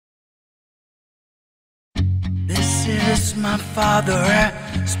is my father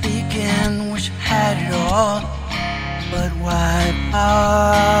speaking, wish I had it all, but why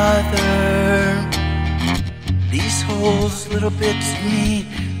bother? These holes, little bits of me,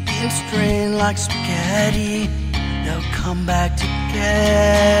 being strained like spaghetti, they'll come back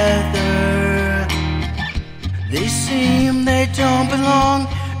together. They seem they don't belong,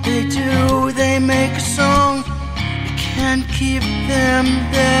 they do, they make a song. You can't keep them,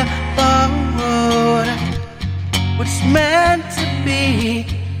 they're borrowed. What's meant to be,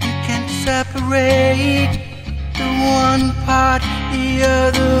 you can't separate. The one part the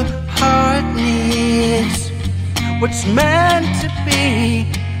other part needs. What's meant to be,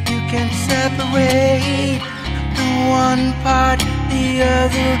 you can't separate. The one part the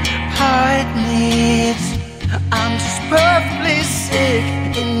other part needs. I'm just perfectly sick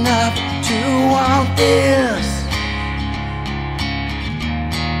enough to want this.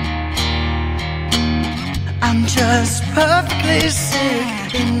 I'm just perfectly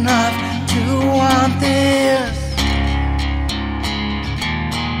sick enough to want this.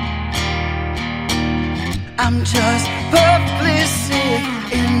 I'm just perfectly sick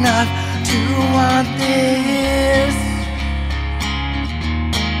enough to want this.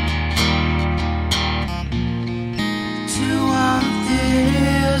 To want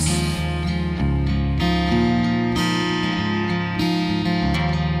this.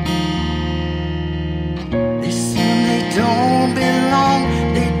 They seem they don't belong,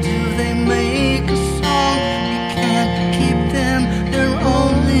 they do, they make a song. You can't keep them, they're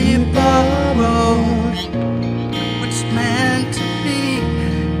only borrowed. What's meant to be,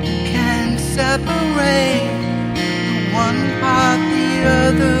 you can't separate. The one part the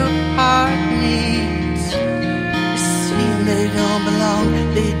other part needs. They seem they don't belong,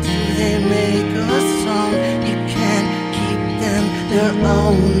 they do, they make a song. You can't keep them, they're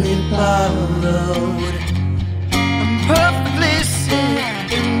only borrowed. I'm perfectly sick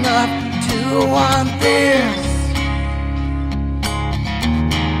enough to want this.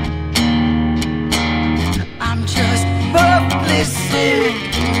 I'm just perfectly sick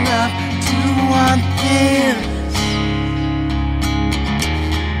enough to want this.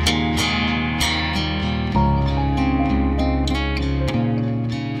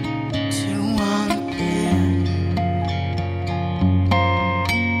 To want this.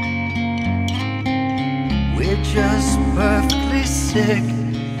 We're just perfectly sick,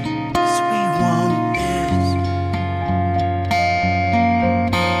 'cause we want this.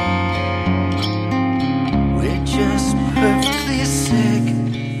 We're just perfectly sick,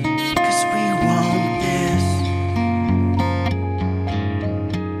 'cause we want this.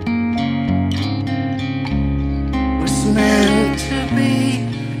 What's meant to be,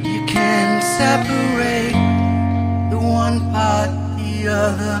 you can't separate. The one part the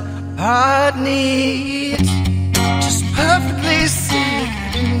other part needs. Just perfectly sick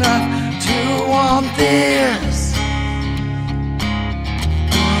enough to want this.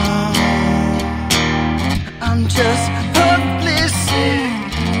 Oh, I'm just perfectly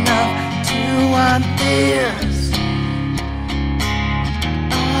sick enough to want this.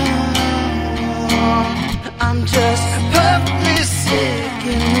 Oh, I'm just perfectly sick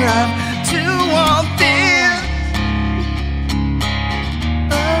enough to want this.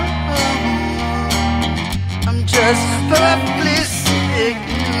 I'm just perfectly